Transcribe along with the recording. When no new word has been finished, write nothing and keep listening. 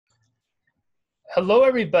Hello,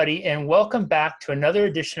 everybody, and welcome back to another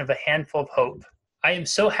edition of A Handful of Hope. I am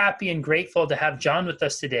so happy and grateful to have John with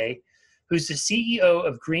us today, who's the CEO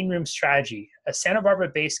of Green Room Strategy, a Santa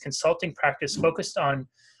Barbara-based consulting practice focused on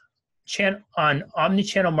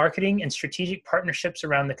omnichannel marketing and strategic partnerships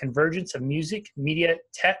around the convergence of music, media,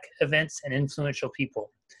 tech, events, and influential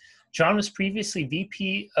people. John was previously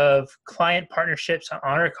VP of Client Partnerships at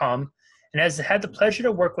Oniracom and has had the pleasure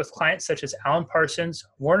to work with clients such as Alan Parsons,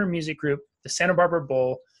 Warner Music Group, the Santa Barbara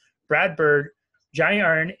Bowl, Byrd,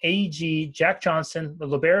 Irion, AEG, Jack Johnson, the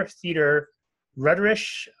Lobero Theater,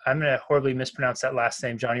 Rudresh. I'm going to horribly mispronounce that last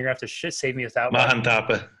name, John. You're going to have to save me with that one.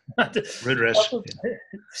 Mahanthappa. Rudresh.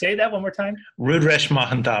 Say that one more time. Rudresh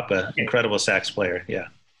Mahanthappa, Okay. Incredible sax player. Yeah.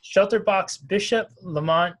 Shelterbox, Bishop,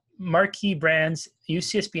 Lamont, Marquee brands,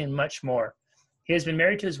 UCSB, and much more. He has been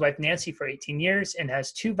married to his wife, Nancy, for 18 years and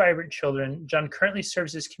has two vibrant children. John currently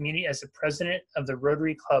serves his community as the president of the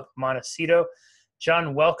Rotary Club of Montecito.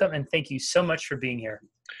 John, welcome, and thank you so much for being here.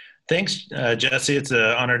 Thanks, Jesse. It's an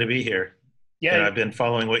honor to be here. Yeah, I've been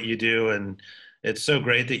following what you do, and it's so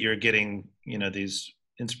great that you're getting, these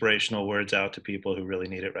inspirational words out to people who really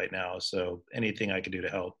need it right now. So anything I can do to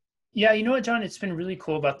help. Yeah, you know what, John, it's been really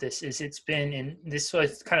cool about this is it's been, and this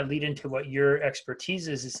was kind of lead into what your expertise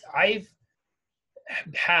is I've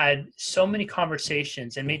had so many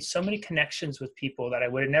conversations and made so many connections with people that I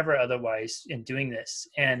would have never otherwise in doing this.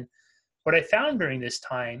 And what I found during this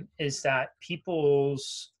time is that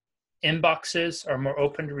people's inboxes are more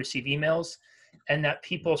open to receive emails, and that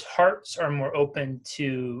people's hearts are more open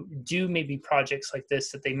to do maybe projects like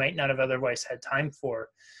this that they might not have otherwise had time for.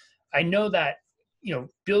 I know that,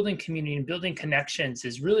 building community and building connections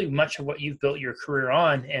is really much of what you've built your career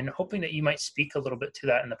on, and hoping that you might speak a little bit to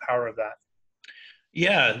that and the power of that.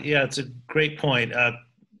 Yeah, it's a great point.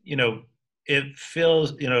 It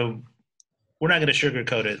feels, we're not going to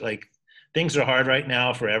sugarcoat it. Like, things are hard right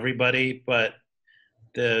now for everybody, but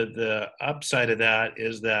the upside of that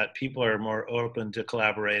is that people are more open to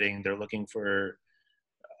collaborating. They're looking for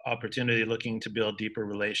opportunity, looking to build deeper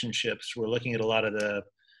relationships. We're looking at a lot of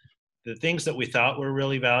the things that we thought were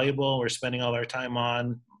really valuable, we're spending all our time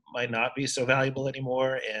on, might not be so valuable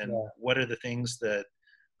anymore. And what are the things that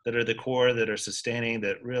are the core, that are sustaining,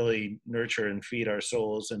 that really nurture and feed our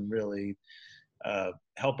souls and really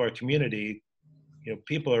help our community?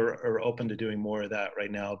 People are open to doing more of that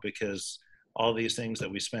right now, because all these things that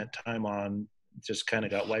we spent time on just kind of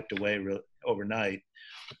got wiped away overnight.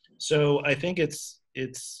 So I think it's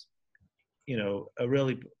a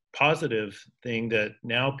really positive thing that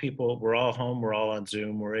now we're all home, we're all on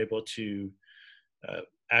Zoom, we're able to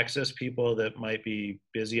access people that might be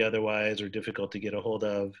busy otherwise or difficult to get a hold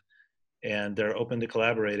of, and they're open to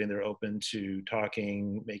collaborating, they're open to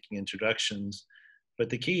talking, making introductions. But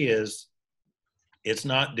the key is, it's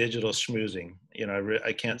not digital schmoozing.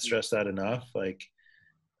 I can't stress that enough. And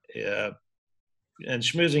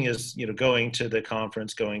schmoozing is, going to the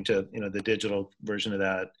conference, going to, the digital version of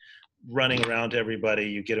that, running around to everybody.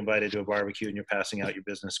 You get invited to a barbecue and you're passing out your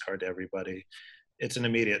business card to everybody. It's an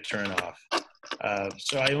immediate turn off.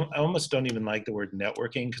 So I almost don't even like the word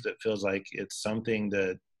networking, because it feels like it's something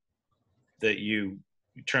that you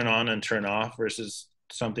turn on and turn off versus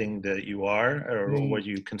something that you are, or what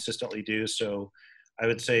you consistently do. So I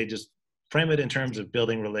would say just frame it in terms of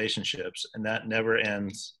building relationships, and that never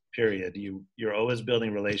ends, period. You're always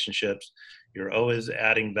building relationships. You're always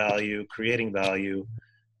adding value, creating value.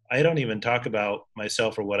 I don't even talk about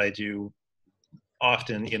myself or what I do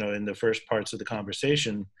often, in the first parts of the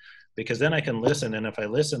conversation, because then I can listen. And if I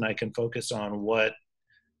listen, I can focus on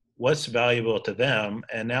what's valuable to them.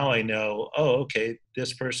 And now I know, okay,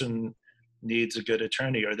 this person needs a good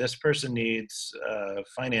attorney, or this person needs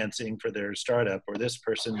financing for their startup, or this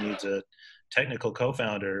person needs a technical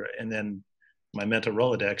co-founder. And then my mental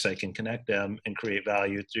Rolodex, I can connect them and create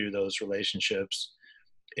value through those relationships.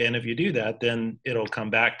 And if you do that, then it'll come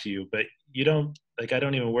back to you. But I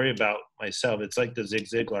don't even worry about myself. It's like the Zig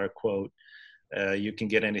Ziglar quote, you can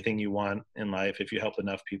get anything you want in life if you help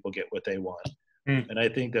enough people get what they want. And I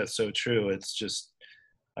think that's so true. It's just,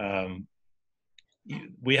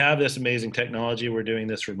 we have this amazing technology. We're doing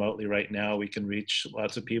this remotely right now. We can reach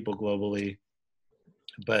lots of people globally,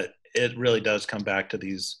 but it really does come back to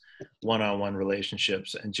these one-on-one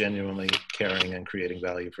relationships and genuinely caring and creating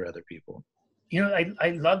value for other people.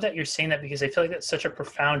 I love that you're saying that, because I feel like that's such a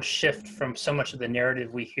profound shift from so much of the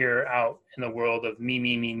narrative we hear out in the world of me,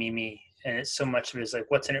 me, me, me, me. And it's so much of it is like,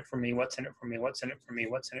 what's in it for me? What's in it for me? What's in it for me?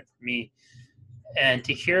 What's in it for me? And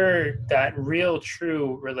to hear that real,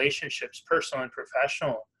 true relationships, personal and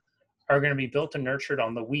professional, are going to be built and nurtured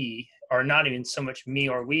on the we, or not even so much me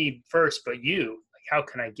or we first, but you. how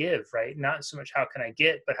can I give, right? Not so much how can I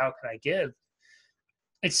get, but how can I give?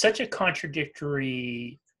 It's such a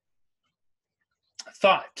contradictory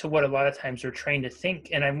thought to what a lot of times we're trained to think.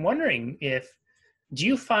 And I'm wondering do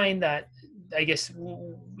you find that, I guess,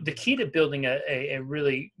 the key to building a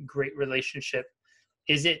really great relationship,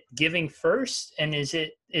 is it giving first? And is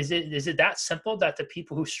it that simple, that the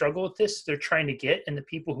people who struggle with this, they're trying to get, and the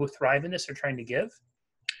people who thrive in this are trying to give?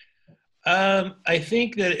 I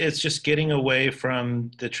think that it's just getting away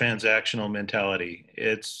from the transactional mentality.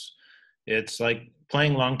 It's like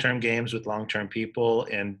playing long-term games with long-term people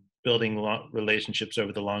and building relationships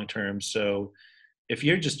over the long term. So if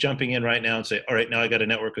you're just jumping in right now and say, all right, now I got to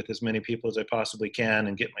network with as many people as I possibly can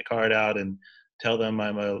and get my card out and tell them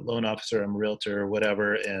I'm a loan officer, I'm a realtor, or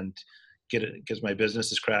whatever, and get it because my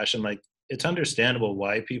business is crashing. Like, it's understandable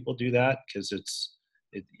why people do that, because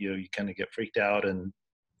you kind of get freaked out and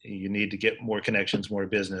you need to get more connections, more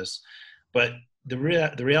business. But the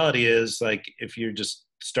reality is, like, if you're just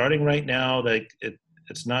starting right now, like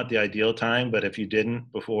it's not the ideal time, but if you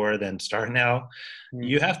didn't before, then start now.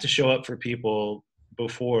 You have to show up for people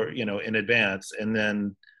before, in advance, and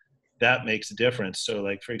then that makes a difference. So,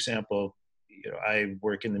 like, for example, I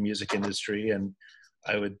work in the music industry, and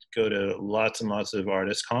I would go to lots and lots of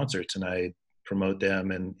artist concerts, and I promote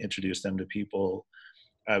them and introduce them to people.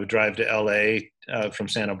 I would drive to LA from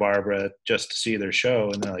Santa Barbara just to see their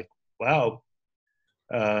show, and they're like, wow,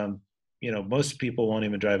 most people won't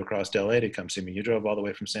even drive across LA to come see me. You drove all the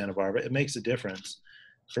way from Santa Barbara. It makes a difference.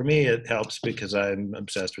 For me, it helps because I'm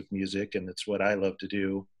obsessed with music and it's what I love to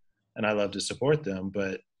do, and I love to support them.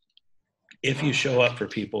 But if you show up for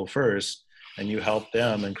people first and you help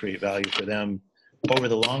them and create value for them over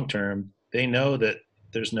the long term, they know that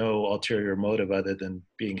there's no ulterior motive other than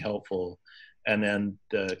being helpful. And then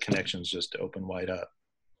the connections just open wide up.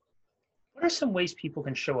 What are some ways people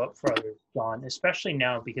can show up for others, John, especially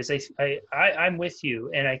now? Because I'm with you,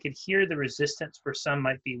 and I could hear the resistance for some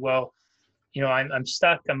might be, well, I'm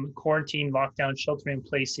stuck, I'm quarantined, lockdown, sheltering in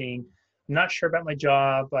placing. I'm not sure about my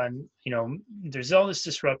job. There's all this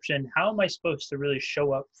disruption. How am I supposed to really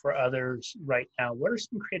show up for others right now? What are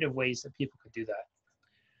some creative ways that people could do that?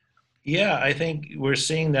 Yeah, I think we're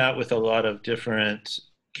seeing that with a lot of different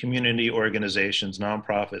community organizations,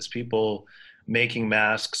 nonprofits, people making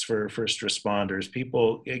masks for first responders.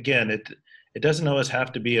 People, again, it doesn't always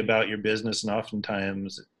have to be about your business, and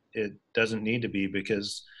oftentimes it doesn't need to be,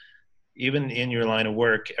 because even in your line of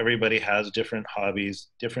work, everybody has different hobbies,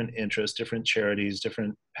 different interests, different charities,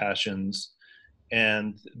 different passions.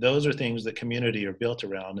 And those are things that community are built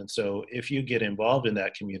around. And so if you get involved in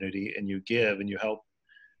that community and you give and you help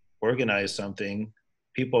organize something,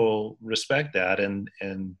 people respect that, and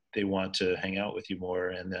they want to hang out with you more.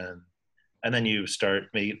 And then you start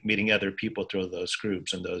meeting other people through those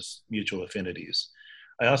groups and those mutual affinities.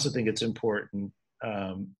 I also think it's important,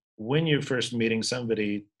 when you're first meeting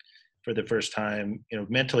somebody for the first time,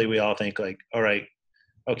 mentally we all think like, all right,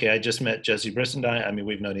 okay, I just met Jesse Brisendine. I mean,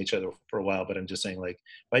 we've known each other for a while, but I'm just saying, like,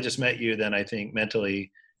 if I just met you, then I think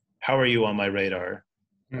mentally, how are you on my radar?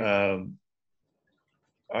 Do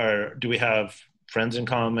we have friends in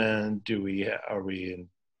common? Do we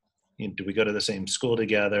go to the same school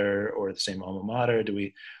together or the same alma mater?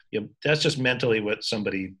 That's just mentally what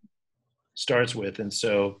somebody starts with. And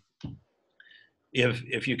so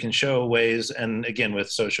if you can show ways, and again,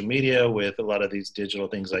 with social media, with a lot of these digital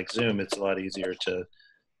things like Zoom, it's a lot easier to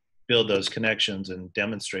build those connections and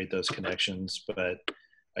demonstrate those connections. But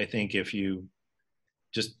I think if you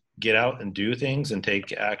just get out and do things and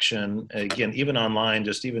take action, again, even online,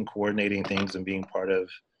 just even coordinating things and being part of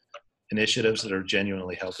initiatives that are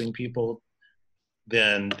genuinely helping people,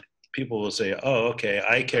 then people will say, oh, okay,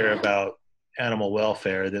 I care about animal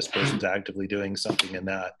welfare. This person's actively doing something in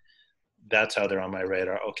that. That's how they're on my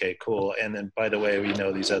radar. Okay, cool. And then, by the way, we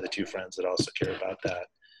know these other two friends that also care about that.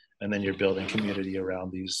 And then you're building community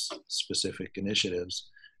around these specific initiatives.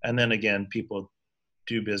 And then again, people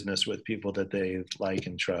do business with people that they like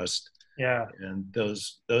and trust. Yeah. And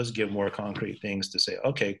those give more concrete things to say,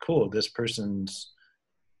 okay, cool, this person's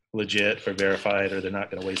legit or verified, or they're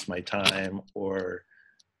not going to waste my time, or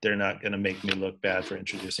they're not going to make me look bad for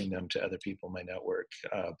introducing them to other people in my network,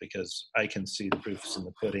 because I can see the proofs in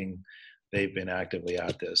the pudding. They've been actively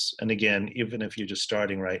at this. And again, even if you're just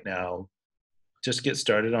starting right now, just get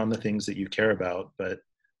started on the things that you care about, but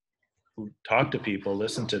talk to people,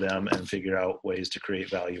 listen to them, and figure out ways to create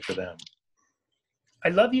value for them. I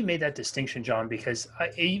love you made that distinction, John, because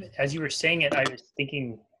as you were saying it, I was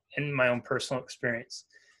thinking in my own personal experience.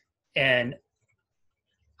 And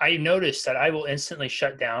I noticed that I will instantly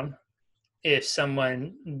shut down if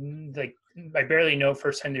someone, like, I barely know,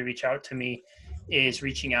 first time they reach out to me, is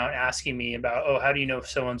reaching out, asking me about, oh, how do you know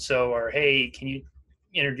so-and-so? Or, hey, can you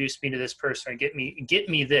introduce me to this person or get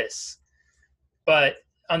me this? But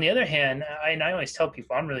on the other hand, I always tell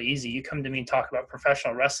people I'm really easy. You come to me and talk about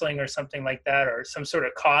professional wrestling or something like that, or some sort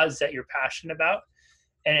of cause that you're passionate about,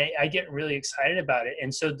 and I get really excited about it.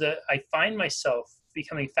 And so I find myself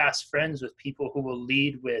becoming fast friends with people who will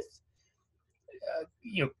lead with,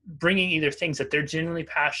 bringing either things that they're genuinely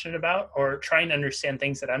passionate about or trying to understand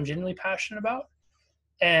things that I'm genuinely passionate about.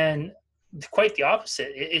 And quite the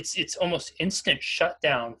opposite. It's almost instant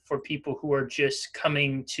shutdown for people who are just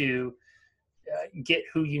coming to get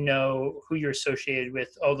who you know, who you're associated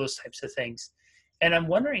with, all those types of things. And I'm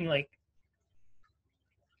wondering, like,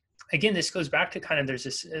 again, this goes back to kind of,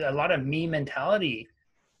 there's a lot of me mentality.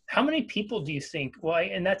 How many people do you think, well,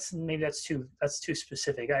 and that's too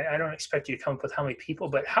specific. I don't expect you to come up with how many people,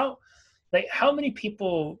 but how many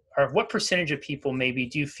people, or what percentage of people maybe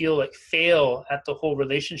do you feel like fail at the whole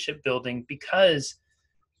relationship building because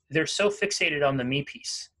they're so fixated on the me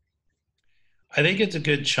piece? I think it's a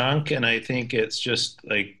good chunk, and I think it's just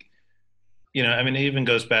like, I mean, it even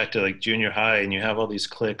goes back to like junior high, and you have all these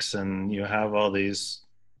cliques, and you have all these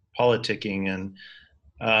politicking, and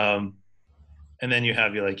then you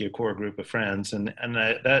have your core group of friends, and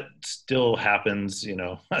that still happens,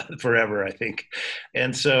 forever, I think.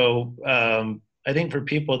 And so I think for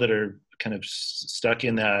people that are kind of stuck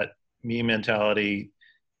in that me mentality,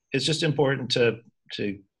 it's just important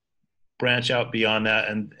to branch out beyond that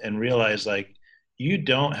and realize, like, you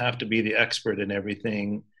don't have to be the expert in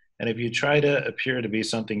everything. And if you try to appear to be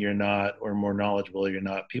something you're not, or more knowledgeable you're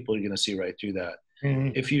not, people are going to see right through that. Mm-hmm.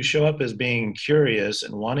 If you show up as being curious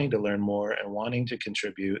and wanting to learn more and wanting to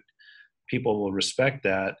contribute, people will respect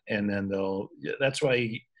that. And then that's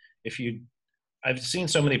why I've seen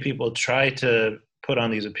so many people try to put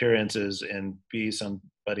on these appearances and be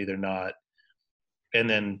somebody they're not. And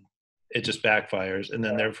then it just backfires, and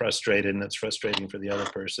then they're frustrated, and it's frustrating for the other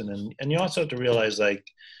person. And you also have to realize, like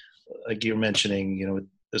you're mentioning,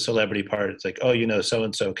 the celebrity part, it's like, oh,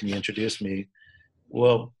 so-and-so, can you introduce me?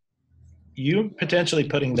 Well, you potentially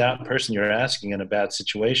putting that person you're asking in a bad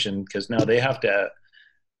situation, because now they have to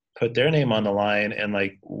put their name on the line, and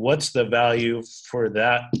like, what's the value for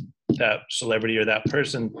that celebrity or that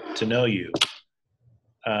person to know you?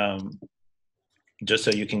 Just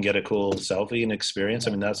so you can get a cool selfie and experience.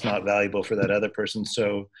 I mean, that's not valuable for that other person.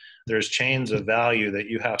 So there's chains of value that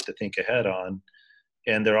you have to think ahead on.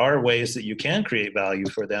 And there are ways that you can create value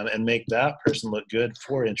for them and make that person look good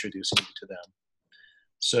for introducing you to them.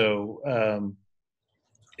 So, I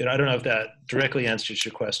don't know if that directly answers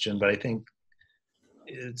your question, but I think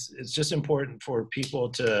it's just important for people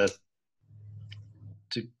to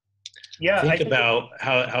think about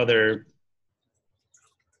how they're,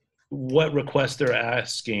 what requests they're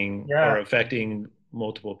asking are affecting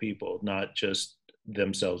multiple people, not just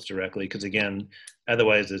themselves directly. Because again,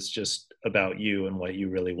 otherwise it's just about you and what you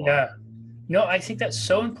really want. Yeah. No, I think that's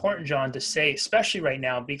so important, John, to say, especially right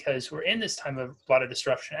now, because we're in this time of a lot of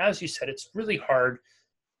disruption. As you said, it's really hard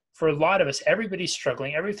for a lot of us. Everybody's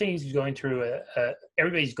struggling. Everybody's going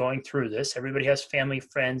through this. Everybody has family,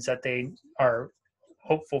 friends that they are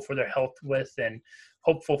hopeful for their health with, and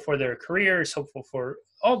hopeful for their careers, hopeful for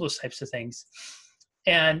all those types of things.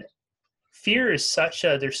 And fear is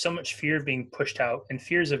there's so much fear being pushed out, and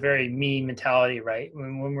fear is a very me mentality, right?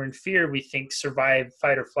 When we're in fear, we think survive,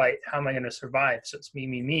 fight or flight. How am I going to survive? So it's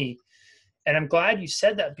me. And I'm glad you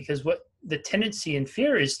said that, because what the tendency in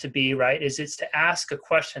fear is to be, right, is it's to ask a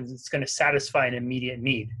question that's going to satisfy an immediate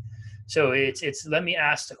need. So it's let me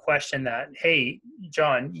ask the question that, hey,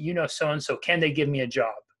 John, so-and-so, can they give me a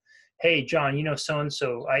job? Hey, John,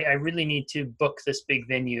 so-and-so, I really need to book this big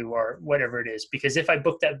venue, or whatever it is, because if I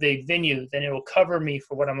book that big venue, then it will cover me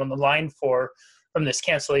for what I'm on the line for from this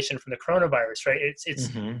cancellation from the coronavirus, right?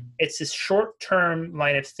 It's this short-term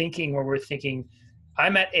line of thinking where we're thinking,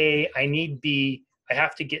 I'm at A, I need B, I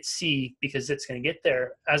have to get C because it's going to get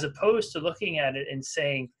there, as opposed to looking at it and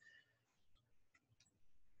saying,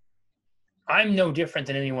 I'm no different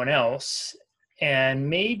than anyone else. And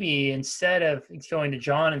maybe instead of going to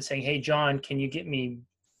John and saying, hey, John, can you get me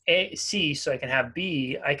C so I can have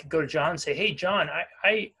B, I could go to John and say, hey, John,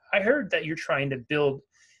 I heard that you're trying to build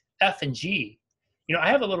F and G. I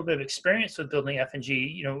have a little bit of experience with building F and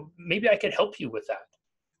G. Maybe I could help you with that.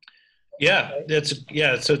 Yeah,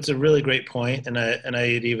 so it's a really great point. And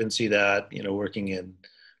I'd even see that, working in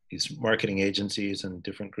these marketing agencies and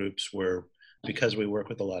different groups where, because we work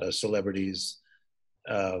with a lot of celebrities,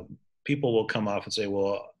 people will come off and say,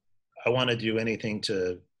 well, I want to do anything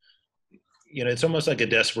to, it's almost like a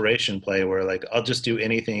desperation play where, like, I'll just do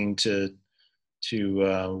anything to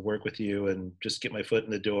to work with you and just get my foot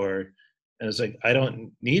in the door. And it's like, I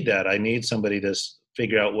don't need that. I need somebody to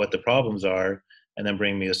figure out what the problems are and then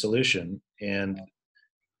bring me a solution. And,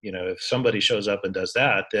 if somebody shows up and does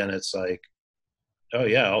that, then it's like, oh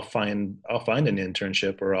yeah, I'll find an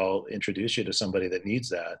internship, or I'll introduce you to somebody that needs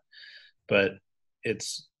that. But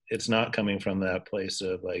it's not coming from that place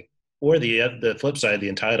of like, or the flip side,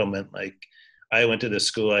 the entitlement, like, I went to this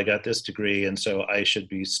school, I got this degree, and so I should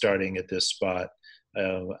be starting at this spot.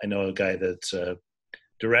 I know a guy that's a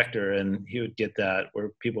director, and he would get that where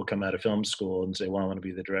people come out of film school and say, well, I want to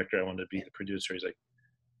be the director, I want to be the producer. He's like,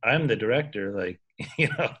 I'm the director. Like,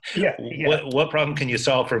 Yeah. what problem can you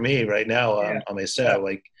solve for me right now on my set? Yeah.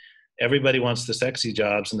 Like, everybody wants the sexy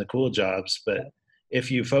jobs and the cool jobs, but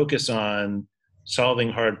if you focus on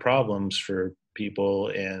solving hard problems for people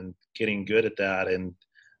and getting good at that,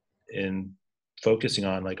 and focusing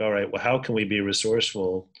on like, all right, well, how can we be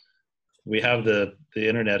resourceful? We have the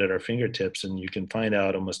internet at our fingertips, and you can find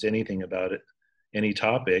out almost anything about it, any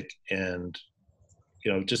topic, and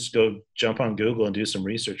just go jump on Google and do some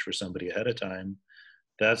research for somebody ahead of time.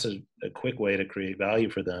 That's a quick way to create value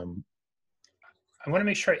for them. I want to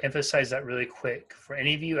make sure I emphasize that really quick for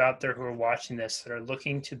any of you out there who are watching this that are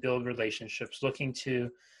looking to build relationships, looking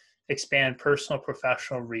to expand personal,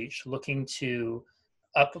 professional reach, looking to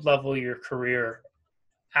up level your career,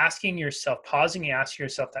 asking yourself, pausing and asking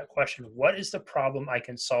yourself that question: what is the problem I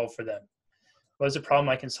can solve for them? What is the problem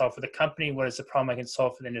I can solve for the company? What is the problem I can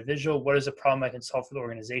solve for the individual? What is the problem I can solve for the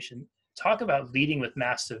organization? Talk about leading with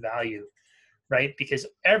massive value, right? Because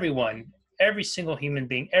every single human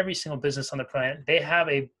being, every single business on the planet, they have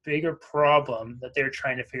a bigger problem that they're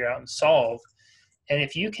trying to figure out and solve. And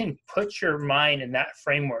if you can put your mind in that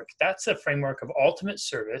framework, that's a framework of ultimate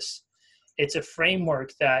service. It's a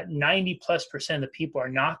framework that 90+% of the people are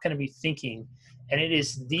not going to be thinking. And it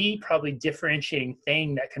is the probably differentiating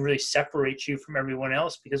thing that can really separate you from everyone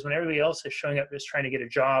else, because when everybody else is showing up just trying to get a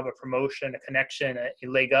job, a promotion, a connection, a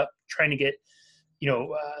leg up, trying to get,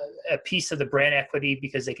 a piece of the brand equity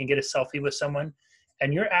because they can get a selfie with someone,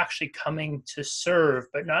 and you're actually coming to serve,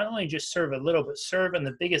 but not only just serve a little, but serve on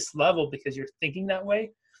the biggest level because you're thinking that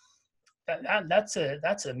way, that's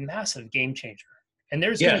a massive game changer. And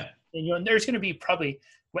there's going to be probably,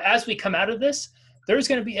 as we come out of this, there's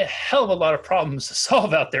going to be a hell of a lot of problems to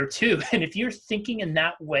solve out there too. And if you're thinking in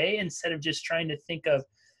that way, instead of just trying to think of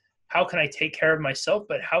how can I take care of myself,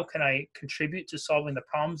 but how can I contribute to solving the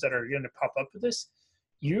problems that are going to pop up with this,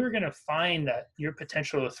 you're going to find that your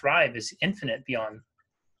potential to thrive is infinite beyond.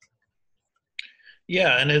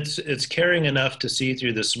 Yeah, and it's caring enough to see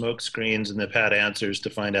through the smoke screens and the pat answers to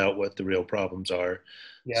find out what the real problems are.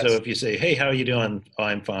 Yes. So if you say, hey, how are you doing? Oh,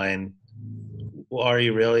 I'm fine. Well, are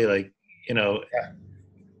you really? Like, Yeah.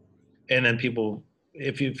 And then people,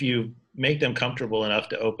 if you make them comfortable enough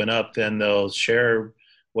to open up, then they'll share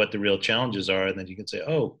what the real challenges are. And then you can say,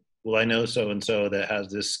 oh, well, I know so-and-so that has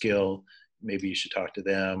this skill. Maybe you should talk to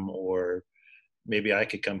them, or maybe I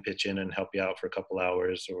could come pitch in and help you out for a couple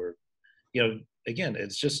hours. Or, again,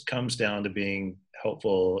 it just comes down to being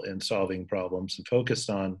helpful in solving problems and focused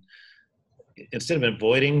on, instead of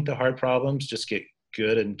avoiding the hard problems, just get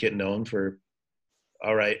good and get known for,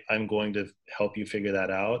 all right, I'm going to help you figure that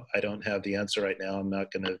out. I don't have the answer right now. I'm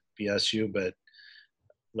not going to BS you, but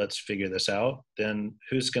let's figure this out. Then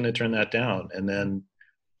who's going to turn that down? And then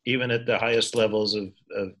even at the highest levels of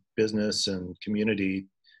business and community,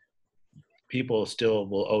 people still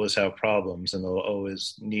will always have problems, and they'll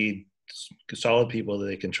always need solid people that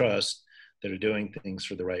they can trust, that are doing things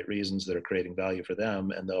for the right reasons, that are creating value for them,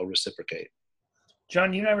 and they'll reciprocate.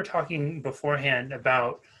 John, you and I were talking beforehand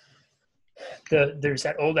about there's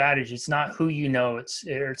that old adage, it's not who you know, it's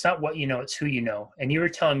not what you know, it's who you know. And you were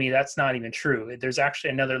telling me that's not even true. There's actually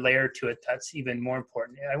another layer to it that's even more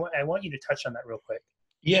important. I want you to touch on that real quick.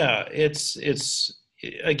 Yeah, it's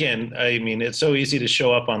again, I mean, it's so easy to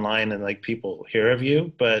show up online and like people hear of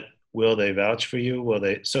you, but will they vouch for you? Will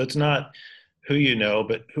they? So it's not who you know,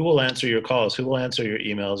 but who will answer your calls, who will answer your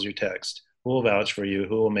emails, your text, who will vouch for you,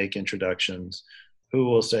 who will make introductions, who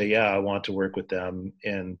will say, yeah, I want to work with them,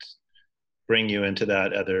 and bring you into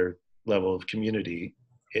that other level of community.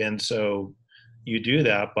 And so you do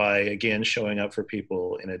that by, again, showing up for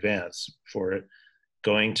people in advance, for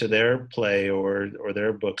going to their play or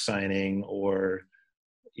their book signing, or,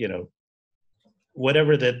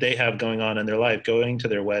 whatever that they have going on in their life, going to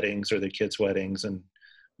their weddings or their kids' weddings, and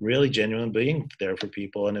really genuinely being there for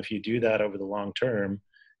people. And if you do that over the long term,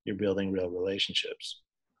 you're building real relationships.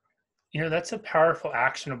 That's a powerful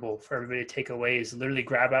actionable for everybody to take away, is literally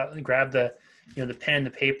grab the, the pen and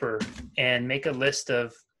the paper and make a list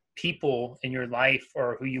of people in your life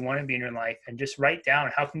or who you want to be in your life, and just write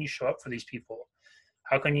down, how can you show up for these people?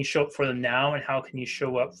 How can you show up for them now? And how can you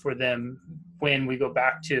show up for them when we go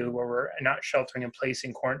back to where we're not sheltering in place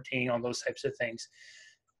and quarantining, all those types of things?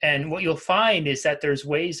 And what you'll find is that there's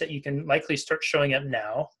ways that you can likely start showing up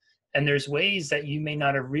now. And there's ways that you may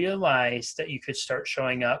not have realized that you could start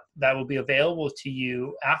showing up that will be available to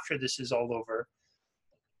you after this is all over.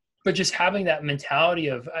 But just having that mentality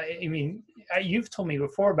of, I mean, you've told me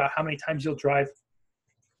before about how many times you'll drive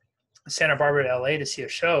Santa Barbara to LA to see a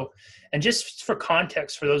show. And just for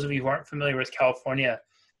context, for those of you who aren't familiar with California,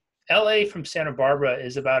 LA from Santa Barbara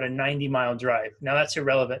is about a 90-mile drive. Now that's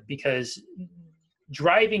irrelevant because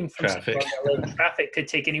driving from Traffic. Santa Barbara to LA, traffic could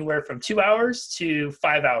take anywhere from 2 hours to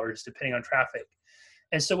 5 hours, depending on traffic.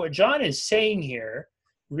 And so what John is saying here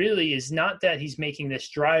really is not that he's making this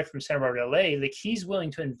drive from Santa Barbara to LA. Like, he's willing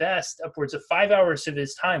to invest upwards of 5 hours of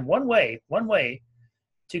his time one way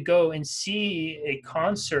to go and see a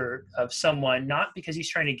concert of someone, not because he's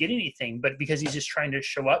trying to get anything, but because he's just trying to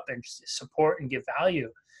show up and support and give value.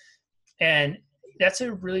 And that's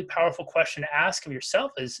a really powerful question to ask of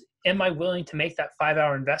yourself is, am I willing to make that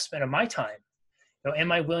 5-hour investment of my time? You know,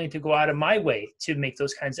 am I willing to go out of my way to make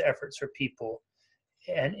those kinds of efforts for people?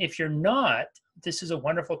 And if you're not, this is a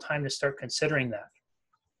wonderful time to start considering that.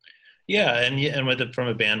 Yeah, and from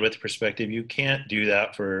a bandwidth perspective, you can't do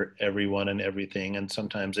that for everyone and everything. And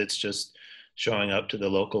sometimes it's just showing up to the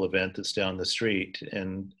local event that's down the street,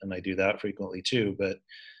 and I do that frequently too. But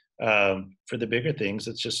for the bigger things,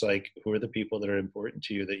 it's just like, who are the people that are important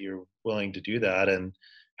to you that you're willing to do that, and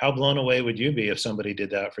how blown away would you be if somebody did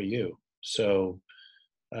that for you? So,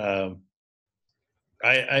 yeah,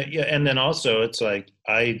 and then also it's like,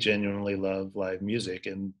 I genuinely love live music,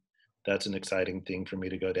 and that's an exciting thing for me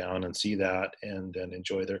to go down and see that and then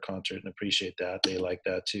enjoy their concert and appreciate that. They like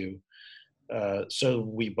that too. So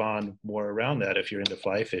we bond more around that. If you're into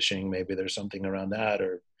fly fishing, maybe there's something around that,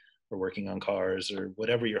 or working on cars, or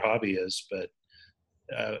whatever your hobby is. But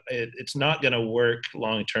it's not going to work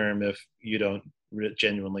long term if you don't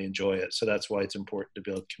genuinely enjoy it. So that's why it's important to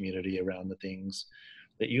build community around the things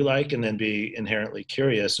that you like, and then be inherently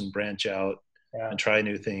curious and branch out and try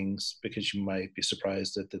new things, because you might be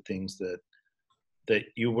surprised at the things that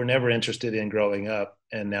you were never interested in growing up,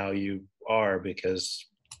 and now you are, because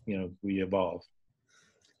we evolve.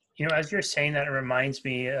 As you're saying that, it reminds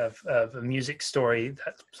me of a music story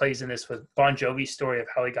that plays in this, with Bon Jovi's story of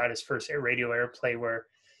how he got his first radio airplay, where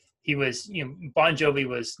he was, Bon Jovi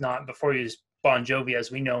was not, before he was Bon Jovi as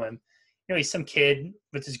we know him, he's some kid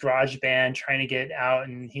with his garage band trying to get out,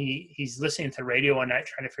 and he's listening to the radio one night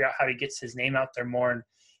trying to figure out how to get his name out there more. And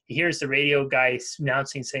he hears the radio guy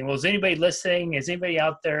announcing, saying, well, is anybody listening? Is anybody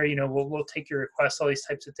out there? We'll take your requests, all these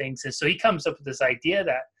types of things. And so he comes up with this idea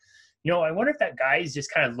that, I wonder if that guy is just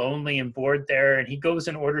kind of lonely and bored there. And he goes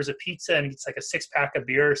and orders a pizza and gets like a 6-pack of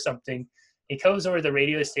beer or something. He goes over to the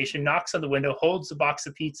radio station, knocks on the window, holds the box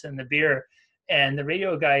of pizza and the beer. And the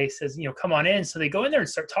radio guy says, come on in. So they go in there and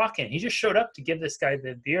start talking. He just showed up to give this guy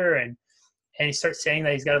the beer. And he starts saying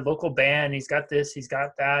that he's got a local band. He's got this, he's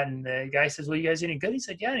got that. And the guy says, well, you guys any good? He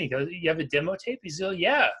said, yeah. And he goes, you have a demo tape? He said,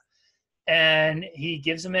 yeah. And he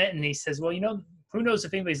gives him it. And he says, well, who knows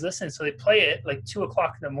if anybody's listening? So they play it like 2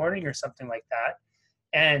 o'clock in the morning or something like that.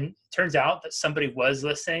 And it turns out that somebody was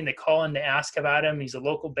listening. They call in to ask about him. He's a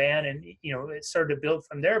local band. And, it started to build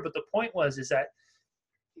from there. But the point is that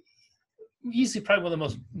easily probably one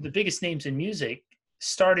of the biggest names in music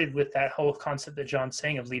started with that whole concept that John's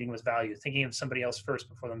saying of leading with value, thinking of somebody else first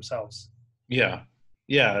before themselves. Yeah.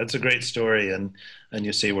 It's a great story. And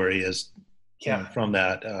you see where he is from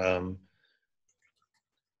that.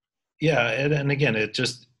 And again,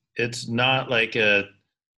 it's not like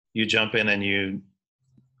you jump in and you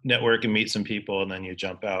network and meet some people and then you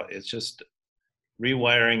jump out. It's just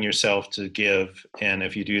rewiring yourself to give. And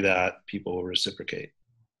if you do that, people will reciprocate.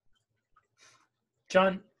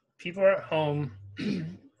 John, people are at home,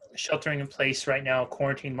 sheltering in place right now,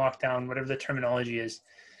 quarantine, lockdown, whatever the terminology is.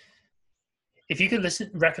 If you could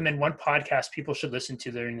recommend one podcast people should listen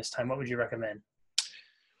to during this time, what would you recommend?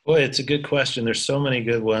 Boy, it's a good question. There's so many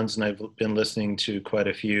good ones, and I've been listening to quite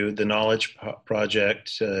a few. The Knowledge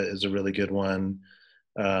Project is a really good one.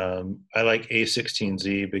 I like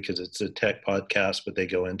A16Z because it's a tech podcast, but they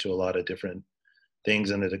go into a lot of different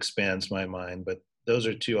things, and it expands my mind. But those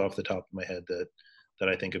are two off the top of my head that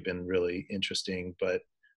I think have been really interesting. But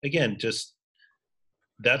again, just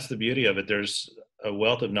that's the beauty of it. There's a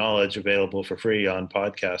wealth of knowledge available for free on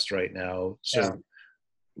podcasts right now. So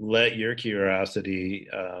let your curiosity,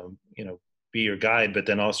 be your guide, but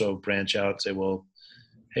then also branch out and say, well,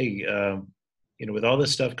 hey, with all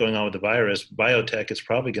this stuff going on with the virus, biotech is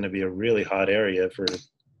probably going to be a really hot area for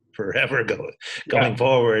forever going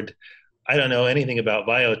forward. I don't know anything about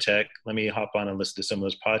biotech. Let me hop on and listen to some of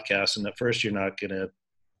those podcasts. And at first, you're not going to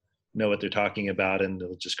know what they're talking about, and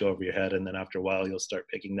it'll just go over your head. And then after a while, you'll start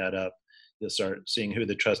picking that up. You'll start seeing who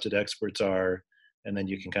the trusted experts are, and then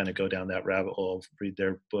you can kind of go down that rabbit hole, read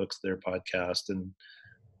their books, their podcast,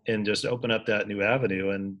 and just open up that new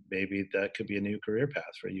avenue. And maybe that could be a new career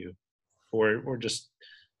path for you, or just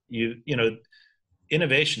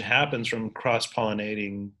innovation happens from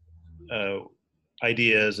cross-pollinating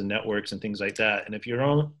ideas and networks and things like that. And if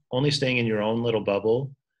you're only staying in your own little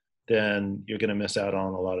bubble, then you're going to miss out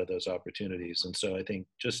on a lot of those opportunities. And so I think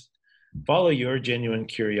just follow your genuine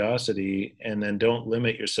curiosity, and then don't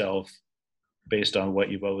limit yourself based on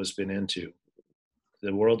what you've always been into.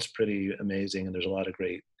 The world's pretty amazing, and there's a lot of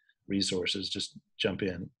great resources. Just jump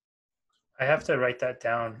in. I have to write that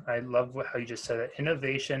down. I love how you just said it.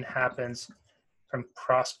 Innovation happens from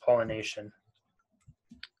cross-pollination.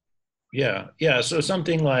 Yeah. So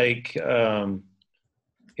something like, even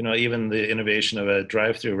the innovation of a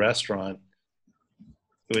drive-through restaurant,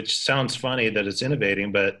 which sounds funny that it's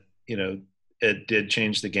innovating, but, it did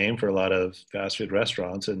change the game for a lot of fast food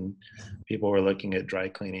restaurants, and people were looking at dry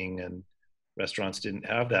cleaning, and restaurants didn't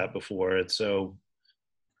have that before. And so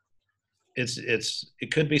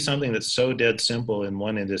it could be something that's so dead simple in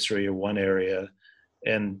one industry or one area,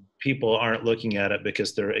 and people aren't looking at it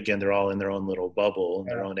because they're all in their own little bubble,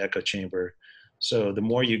 their own echo chamber. So the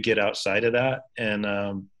more you get outside of that, and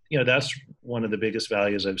that's one of the biggest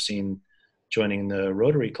values I've seen joining the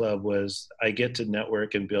Rotary Club, was I get to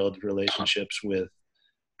network and build relationships with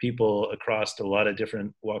people across a lot of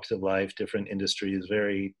different walks of life, different industries,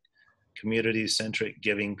 very community-centric,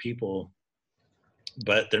 giving people.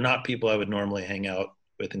 But they're not people I would normally hang out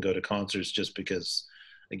with and go to concerts, just because,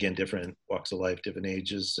 again, different walks of life, different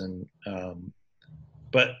ages. And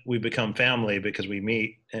but we become family because we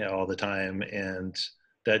meet all the time, and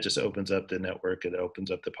that just opens up the network. It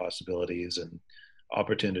opens up the possibilities and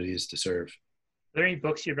opportunities to serve. Are there any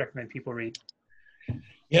books you'd recommend people read?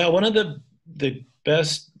 Yeah, one of the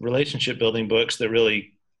best relationship building books that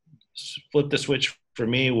really flipped the switch for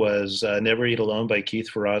me was Never Eat Alone by Keith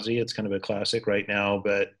Ferrazzi. It's kind of a classic right now,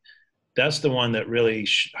 but that's the one that really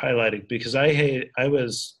highlighted, because I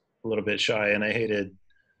was a little bit shy, and I hated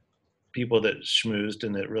people that schmoozed,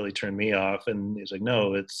 and that really turned me off. And he's like,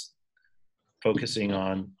 no, it's focusing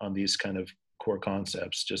on these kind of core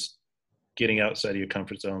concepts, just getting outside of your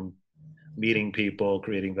comfort zone, meeting people,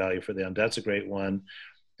 creating value for them. That's a great one.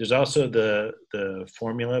 There's also the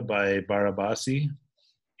Formula by Barabasi,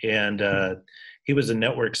 and he was a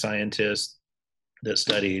network scientist that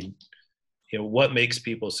studied, what makes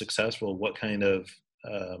people successful, what kind of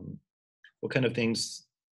things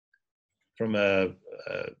from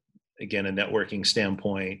again, a networking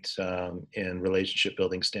standpoint, and relationship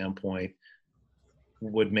building standpoint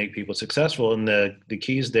would make people successful. And the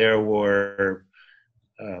keys there were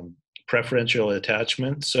preferential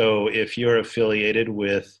attachment. So if you're affiliated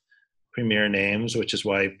with premier names, which is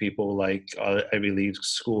why people like Ivy League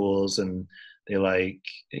schools, and they like,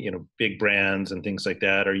 big brands and things like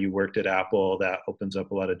that, or you worked at Apple, that opens up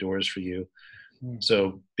a lot of doors for you.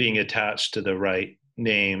 So being attached to the right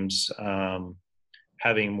names,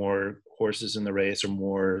 having more horses in the race, or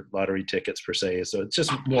more lottery tickets per se. So it's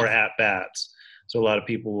just more at bats. So a lot of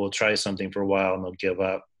people will try something for a while and they'll give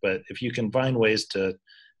up. But if you can find ways to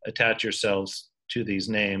attach yourselves to these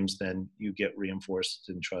names, then you get reinforced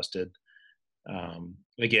and trusted.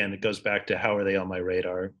 Again, it goes back to, how are they on my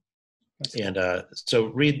radar? And so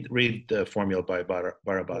read the Formula by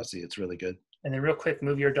Barabasi. It's really good. And then real quick,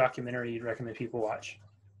 movie or documentary you'd recommend people watch?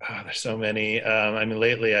 Oh, there's so many.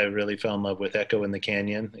 Lately I really fell in love with Echo in the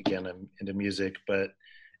Canyon. Again, I'm into music, but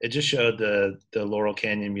it just showed the Laurel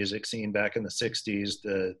Canyon music scene back in the 60s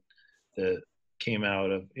that came out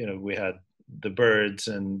of, we had the Byrds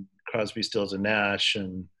and Crosby, Stills and Nash,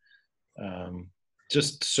 and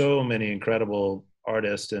just so many incredible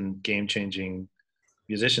artists and game-changing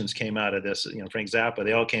musicians came out of this. Frank Zappa,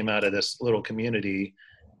 they all came out of this little community,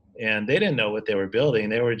 and they didn't know what they were building.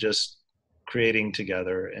 They were just creating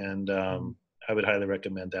together, and I would highly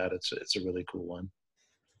recommend that. It's a really cool one.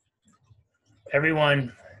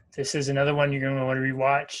 Everyone, this is another one you're going to want to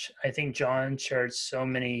rewatch. I think John shared so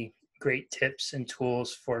many great tips and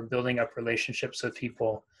tools for building up relationships with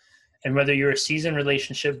people. And whether you're a seasoned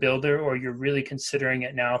relationship builder or you're really considering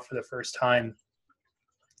it now for the first time,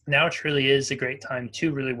 now truly is a great time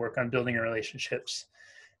to really work on building your relationships.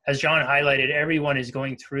 As John highlighted, everyone is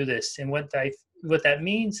going through this. And what that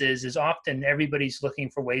means is often everybody's looking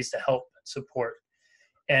for ways to help and support.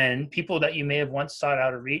 And people that you may have once thought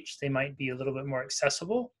out of reach, they might be a little bit more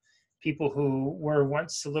accessible. People who were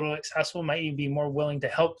once a little accessible might even be more willing to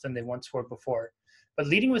help than they once were before. But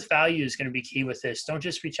leading with value is going to be key with this. Don't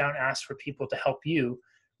just reach out and ask for people to help you.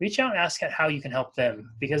 Reach out and ask how you can help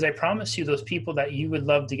them. Because I promise you, those people that you would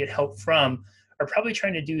love to get help from are probably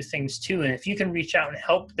trying to do things too. And if you can reach out and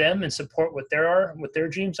help them and support what their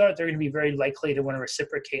dreams are, they're going to be very likely to want to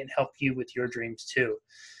reciprocate and help you with your dreams too.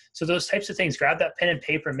 So those types of things, grab that pen and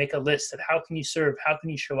paper and make a list of how can you serve, how can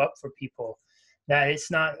you show up for people. That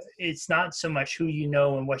it's not so much who you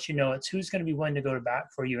know and what you know, it's who's going to be willing to go to bat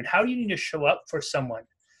for you. And how do you need to show up for someone?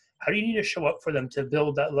 How do you need to show up for them to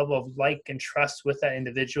build that level of like and trust with that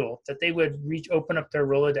individual, that they would open up their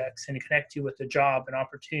Rolodex and connect you with a job, an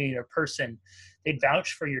opportunity, or person. They'd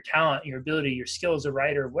vouch for your talent, your ability, your skill as a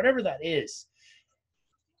writer, whatever that is.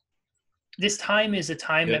 This time is a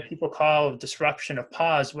time that people call disruption, of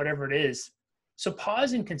pause, whatever it is. So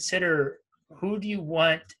pause and consider, who do you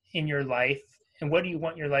want in your life and what do you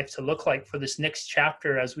want your life to look like for this next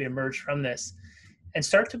chapter as we emerge from this? And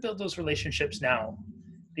start to build those relationships now,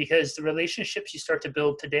 because the relationships you start to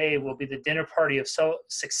build today will be the dinner party of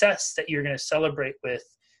success that you're going to celebrate with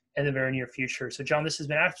in the very near future. So John, this has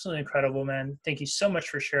been absolutely incredible, man. Thank you so much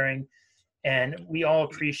for sharing. And we all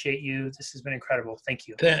appreciate you. This has been incredible. Thank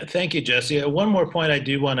you. Thank you, Jesse. One more point I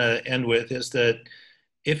do want to end with is that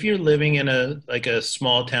if you're living in a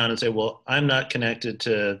small town and say, well, I'm not connected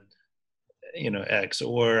to, X,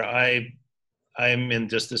 or I'm in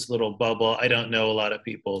just this little bubble, I don't know a lot of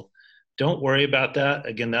people. Don't worry about that.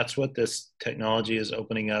 Again, that's what this technology is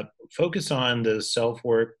opening up. Focus on the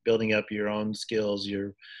self-work, building up your own skills,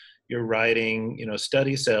 your writing,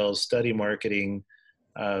 study sales, study marketing.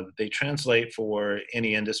 They translate for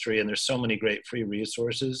any industry, and there's so many great free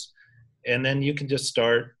resources. And then you can just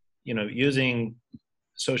start, using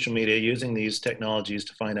social media, using these technologies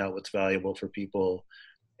to find out what's valuable for people.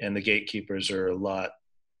 And the gatekeepers are a lot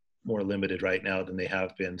more limited right now than they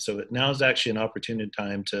have been. So now is actually an opportune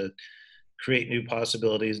time to create new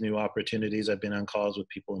possibilities, new opportunities. I've been on calls with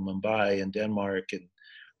people in Mumbai and Denmark, and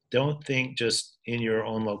don't think just in your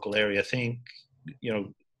own local area. Think,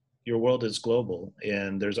 your world is global,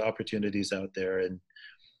 and there's opportunities out there.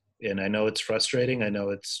 And I know it's frustrating. I know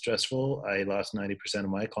it's stressful. I lost 90% of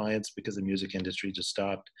my clients because the music industry just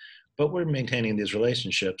stopped. But we're maintaining these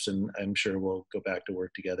relationships, and I'm sure we'll go back to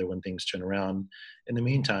work together when things turn around. In the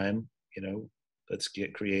meantime, let's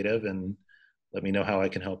get creative, and let me know how I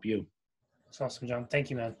can help you. That's awesome, John. Thank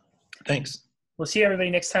you, man. Thanks. We'll see everybody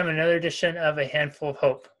next time in another edition of A Handful of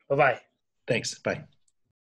Hope. Bye-bye. Thanks. Bye.